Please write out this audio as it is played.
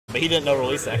but he didn't know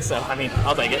release X, so I mean,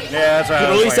 I'll take it. Yeah, that's right.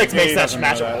 The release X makes that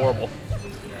matchup horrible.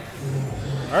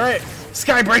 Alright,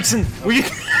 SkyRasen!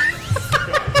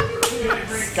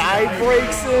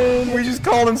 SkyRasen! We just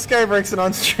called him SkyRasen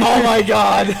on stream. Oh my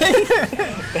god!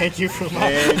 Thank you, Fuma.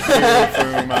 Thank you,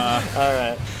 Fuma.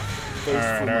 Alright.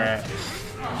 Alright.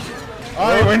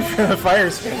 Oh, he went for the fire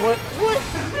spin. What?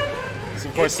 So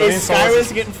of course, is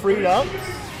SkyRasen getting freed up?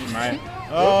 He might.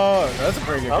 Oh, that's a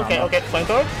pretty good combo. Okay,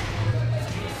 flamethrower.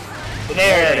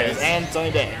 There it is, and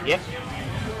Sunny Day. Yep.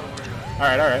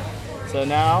 Alright. So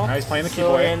now He's playing the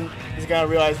keyboard. He's gonna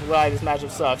realize why this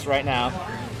matchup sucks right now.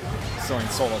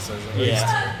 CillianSoulus is at least.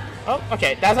 Oh,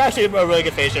 okay. That's actually a really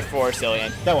good phase shift for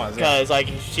Cillian. That was, because like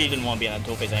she didn't want to be in a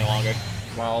dual phase any longer.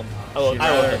 Well,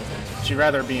 she'd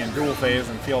rather be in dual phase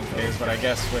than field phase, but I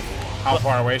guess with how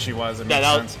far away she was, it makes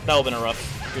sense. That would have been a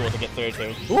rough duel to get through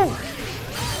too. Ooh.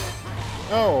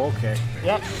 Oh, okay.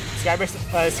 Yep.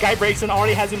 SkyRasen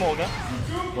already has Emolga.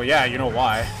 Well, yeah, you know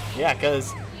why. Yeah,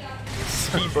 because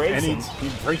he breaks him. He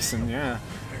breaks him, yeah.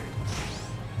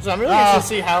 So I'm really interested to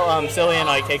see how Cillian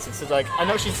like takes it. So like I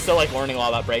know she's still like learning a lot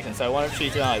about breaking, so I wonder if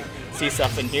she's gonna like see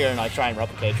stuff in here and like try and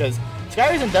replicate. Because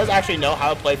SkyRasen does actually know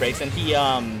how to play breaks, and he a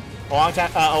long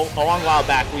while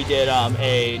back we did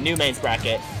a new mains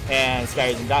bracket, and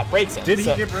SkyRasen got breaks in. Did he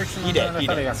get breaks in? He did.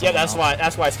 Yeah, that's why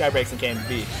SkyRasen came to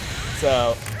be.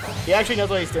 So he actually knows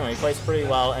what he's doing. He plays pretty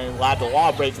well and labbed a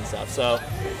lot of breaks and stuff. So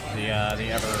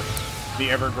the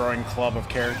ever-growing club of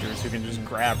characters who can just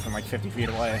grab from like 50 feet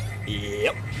away.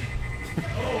 Yep.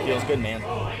 Feels good, man.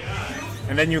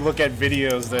 And then you look at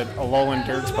videos that Alolan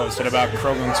Dirks posted about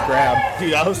Krogan's grab.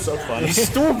 Dude, that was so funny. It's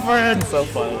stupid. It's so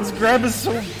funny. His grab is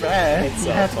so bad. It's so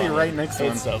you have funny. to be right next to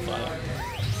him. It's so funny.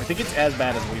 I think it's as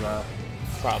bad as Weavile.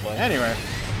 Probably. Anyway,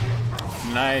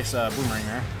 nice boomerang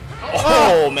there.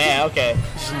 Oh man, okay.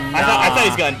 Nah. I thought he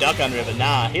was gonna duck under it, but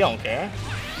nah, he don't care.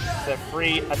 It's a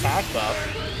free attack buff.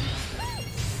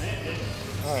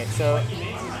 Alright, so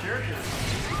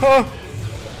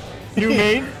new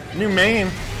main? New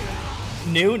main.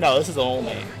 New? No, this is the old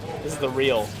main. This is the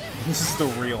real. This is the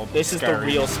real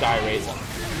SkyRasen.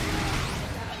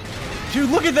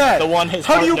 Dude, look at that! The one his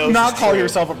How do you not call true.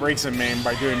 yourself a Breakson main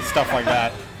by doing stuff like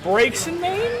that? Breakson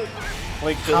main?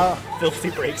 Like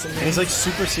filthy Breakson main. He's like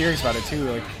super serious about it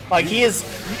too. Like he is.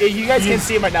 You guys can't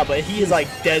see him right now, but he is like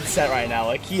dead set right now.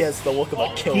 Like he has the look of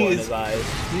a killer in his eyes.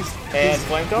 And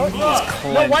flamethrower?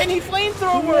 No, why didn't he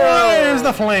flamethrower? There's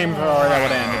the flamethrower that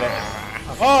would have ended it.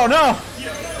 Oh no!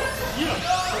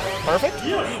 Perfect?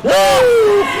 Woo!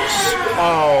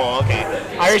 Oh, okay.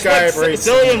 I respect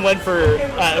Cillian went for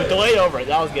delayed over it.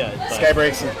 That was good.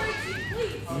 SkyRasen.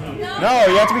 No,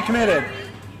 you have to be committed.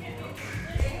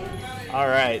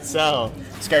 Alright, so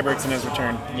SkyRasen has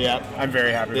returned. Yep. I'm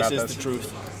very happy about this. This is the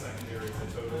truth.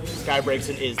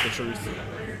 SkyRasen is the truth.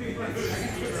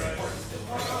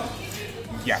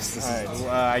 Yes, this is.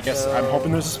 I guess I'm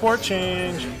hoping there's a sport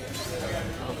change.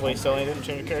 Hopefully Cillian didn't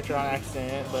change her character on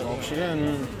accident, but she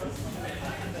didn't.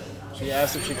 She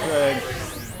asked if she could.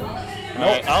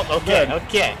 Nope. Oh, okay,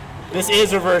 okay. This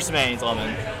is reverse mains,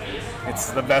 Lemon.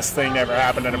 It's the best thing that ever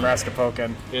happened to Nebraska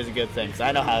Pokken. It is a good thing, because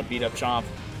I know how to beat up Chomp.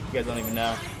 You guys don't even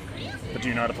know. But do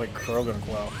you know how to play Krogan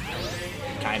well?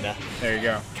 Kinda. There you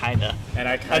go. Kinda. And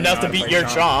I enough to beat your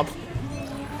Chomp.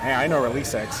 Hey, I know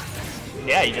release X.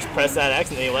 Yeah, you just press that X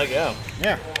and then you let go.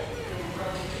 Yeah.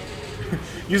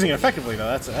 Using it effectively though,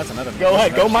 that's another. Go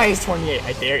ahead, go minus 28.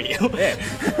 I dare you. Yeah.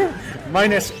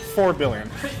 Minus 4 billion.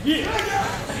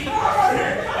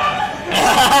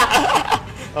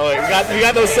 Oh wait, we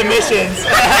got those submissions.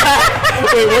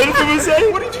 Wait, what did people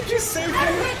say? What did you just say?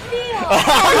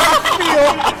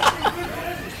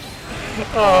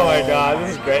 Oh my god,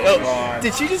 this is great. Oh,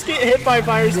 did she just get hit by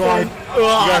fire spin? She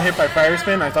got hit by fire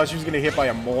spin? I thought she was gonna get hit by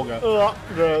a Molga.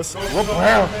 Gross.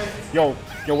 Yo,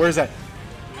 where's that?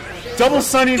 Double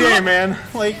Sunny Day, man.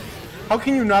 Like, how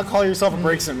can you not call yourself a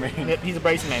Breakson main? He's a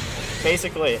Breakson main.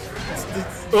 Basically.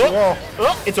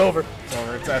 It's over. It's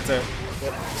over. That's it.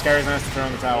 Yep. SkyRasen has to throw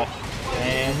in the towel.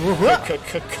 And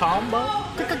combo?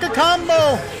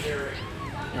 Combo!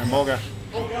 Yeah, Molga.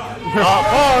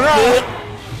 Oh no!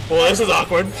 Well, this is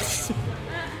awkward.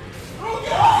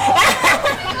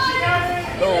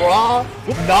 The raw,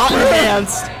 not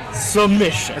enhanced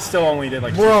submission. I still only did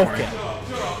like broken.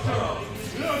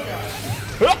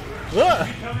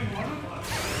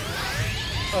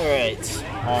 Alright.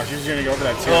 Oh, she was gonna go for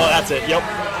that 2. Oh, that's it. Yep.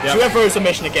 She went for a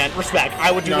submission again. Respect.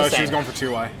 I would do the same. No, she was going for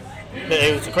 2Y.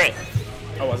 It was a crit.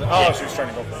 Oh, was it? Oh, yeah. She was trying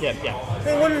to go for it. Yeah.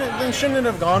 Then shouldn't it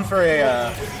have gone for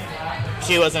a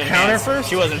She wasn't counter enhanced. first?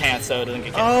 She was enhanced, so it doesn't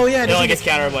get countered. Oh, yeah. It only gets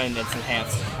countered when it's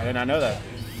enhanced. I did not know that.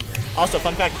 Also,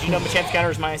 fun fact, did you know Machamp's counter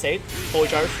is -8? Fully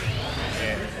charged?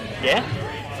 Yeah. Yeah?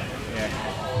 Yeah.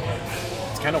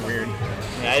 It's kind of weird.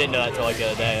 Yeah, I didn't know that until like the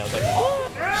other day. I was like, oh.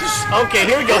 Okay,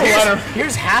 here we go.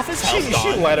 Here's half his health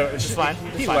gone. She let her. It's fine.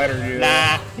 He let her do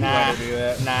that. He let her do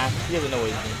that. Nah. He doesn't know what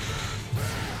he's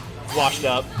doing. Washed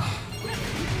up.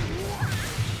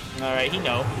 Alright, he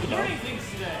know.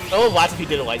 Oh, lots if he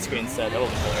did a light screen instead. That would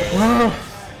be hilarious.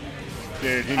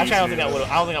 Dude, actually, I don't think that would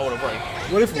have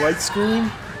worked. What if light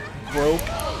screen broke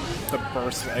the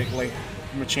burst, like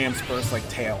Machamp's burst, like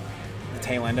the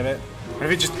tail end of it? What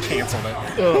if it just canceled it?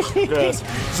 Ugh, gross.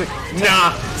 It's like,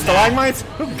 nah, stalagmites?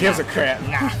 Who gives a crap?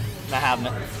 Nah, not having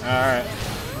it. Alright.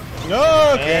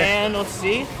 Okay. And let's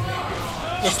see.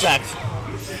 Respect.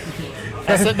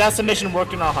 That submission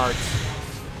worked in our hearts.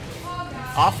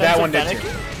 Offensive that one did Fennec. too.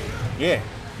 Yeah.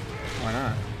 Why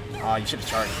not? Oh, you should have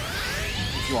charged.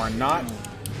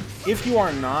 If you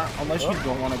are not, unless you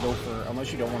don't want to go for,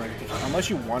 unless you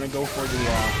want to go for the.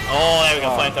 Oh, there we go,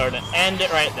 flamethrower. End it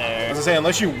right there. I was gonna say,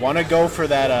 unless you want to go for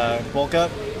that bulk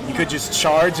up, you could just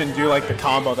charge and do like the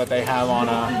combo that they have on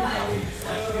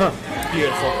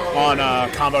beautiful on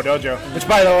Combo Dojo. Which,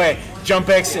 by the way, Jump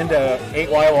X into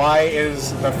 8YY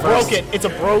is the first. Broken. It's a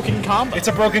broken combo. It's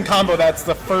a broken combo. That's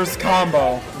the first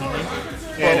combo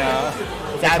in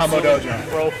the Combo Dojo.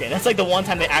 Broken. That's like the one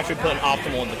time they actually put an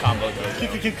optimal in the Combo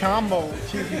Dojo. Combo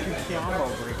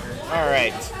breaker. All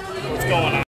right, what's going on?